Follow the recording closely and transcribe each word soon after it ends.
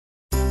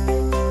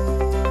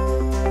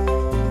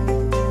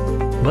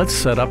Let's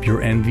set up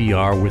your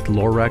NVR with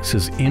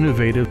Lorex's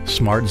innovative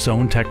Smart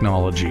Zone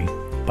technology.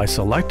 By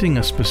selecting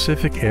a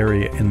specific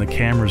area in the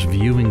camera's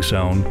viewing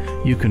zone,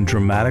 you can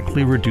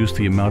dramatically reduce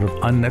the amount of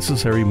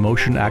unnecessary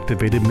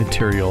motion-activated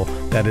material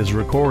that is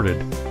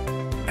recorded.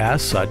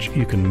 As such,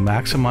 you can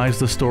maximize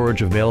the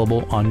storage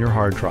available on your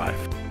hard drive.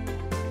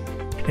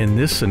 In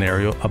this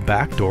scenario, a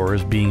backdoor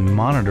is being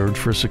monitored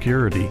for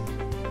security.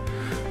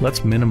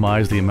 Let's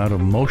minimize the amount of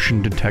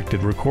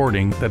motion-detected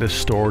recording that is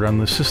stored on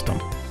the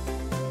system.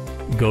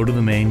 Go to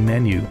the main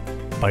menu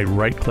by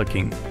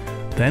right-clicking,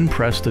 then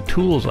press the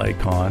Tools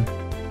icon,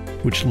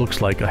 which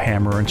looks like a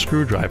hammer and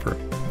screwdriver.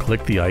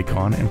 Click the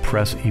icon and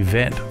press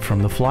Event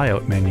from the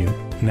flyout menu.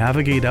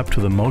 Navigate up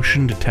to the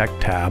Motion Detect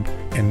tab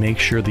and make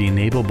sure the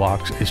Enable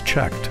box is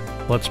checked.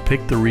 Let's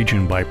pick the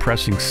region by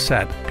pressing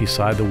Set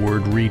beside the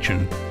word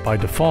Region. By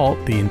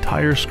default, the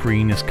entire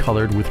screen is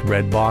colored with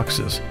red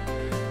boxes.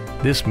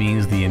 This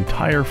means the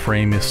entire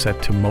frame is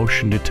set to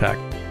Motion Detect,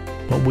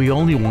 but we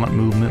only want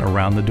movement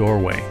around the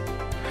doorway.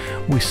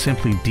 We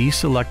simply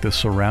deselect the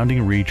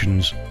surrounding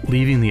regions,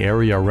 leaving the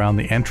area around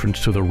the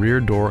entrance to the rear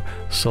door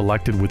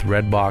selected with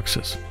red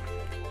boxes.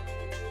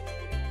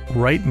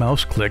 Right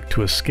mouse click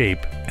to escape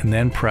and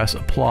then press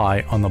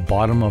Apply on the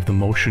bottom of the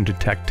Motion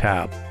Detect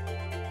tab.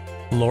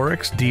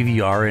 Lorex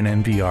DVR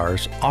and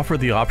NVRs offer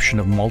the option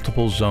of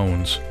multiple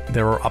zones.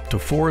 There are up to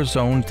 4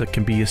 zones that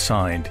can be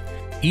assigned.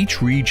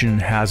 Each region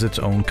has its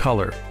own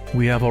color.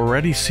 We have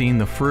already seen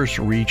the first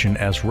region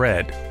as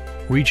red.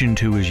 Region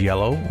 2 is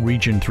yellow,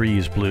 Region 3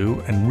 is blue,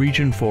 and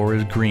Region 4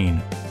 is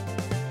green.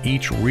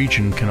 Each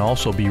region can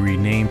also be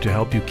renamed to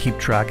help you keep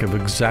track of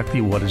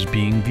exactly what is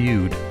being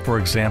viewed. For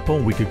example,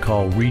 we could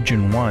call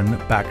Region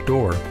 1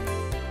 Backdoor.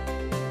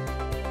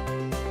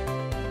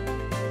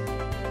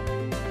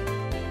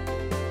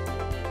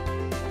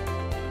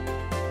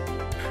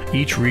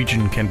 Each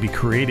region can be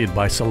created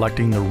by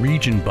selecting the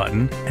Region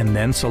button and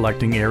then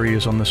selecting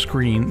areas on the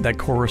screen that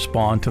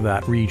correspond to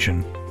that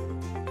region.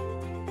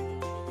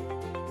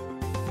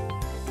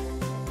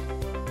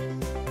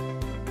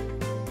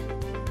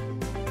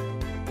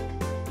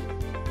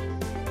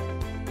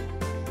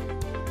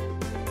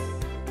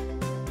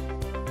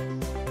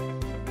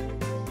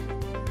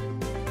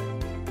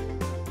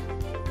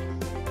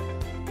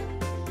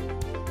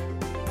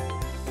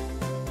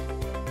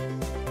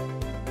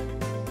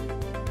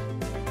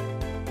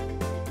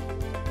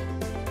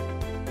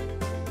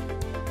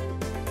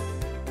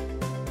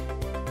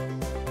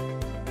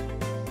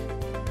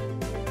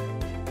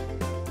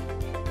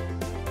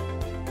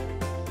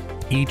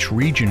 Each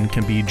region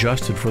can be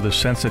adjusted for the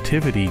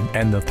sensitivity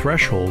and the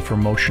threshold for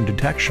motion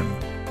detection.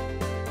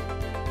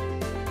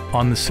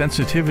 On the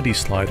sensitivity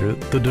slider,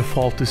 the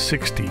default is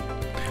 60.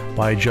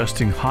 By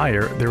adjusting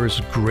higher, there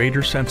is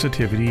greater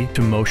sensitivity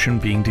to motion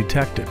being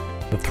detected.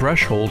 The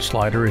threshold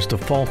slider is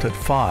default at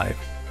 5.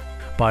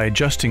 By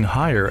adjusting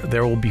higher,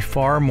 there will be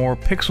far more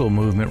pixel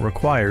movement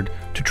required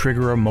to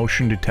trigger a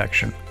motion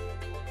detection.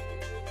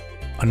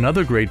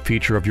 Another great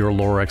feature of your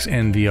Lorex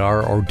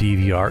NVR or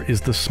DVR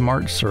is the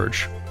Smart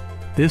Search.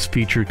 This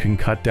feature can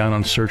cut down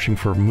on searching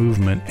for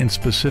movement in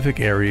specific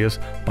areas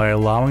by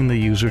allowing the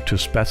user to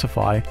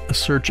specify a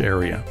search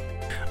area.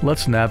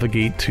 Let's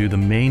navigate to the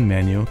main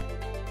menu.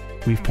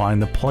 We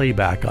find the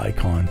playback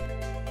icon.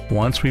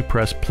 Once we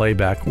press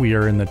playback, we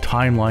are in the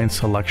timeline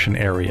selection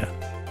area.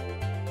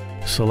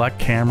 Select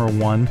camera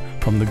 1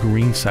 from the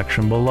green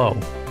section below.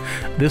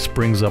 This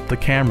brings up the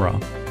camera.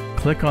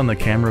 Click on the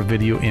camera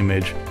video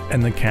image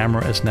and the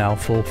camera is now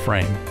full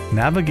frame.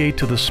 Navigate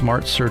to the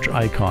Smart Search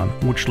icon,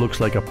 which looks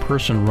like a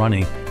person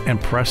running, and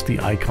press the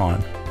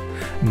icon.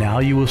 Now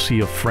you will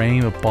see a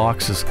frame of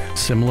boxes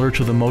similar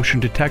to the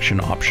motion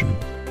detection option.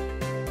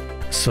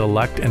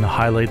 Select and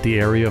highlight the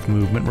area of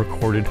movement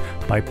recorded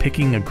by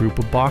picking a group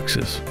of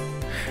boxes.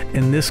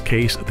 In this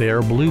case, they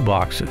are blue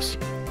boxes.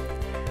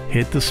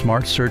 Hit the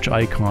Smart Search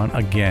icon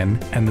again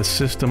and the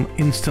system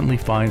instantly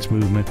finds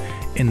movement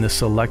in the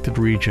selected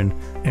region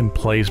and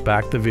plays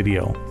back the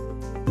video.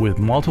 With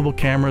multiple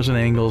cameras and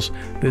angles,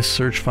 this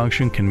search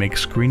function can make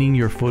screening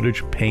your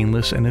footage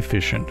painless and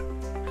efficient.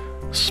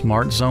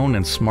 Smart Zone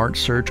and Smart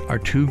Search are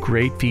 2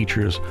 great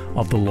features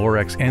of the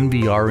Lorex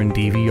NVR and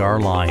DVR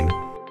line.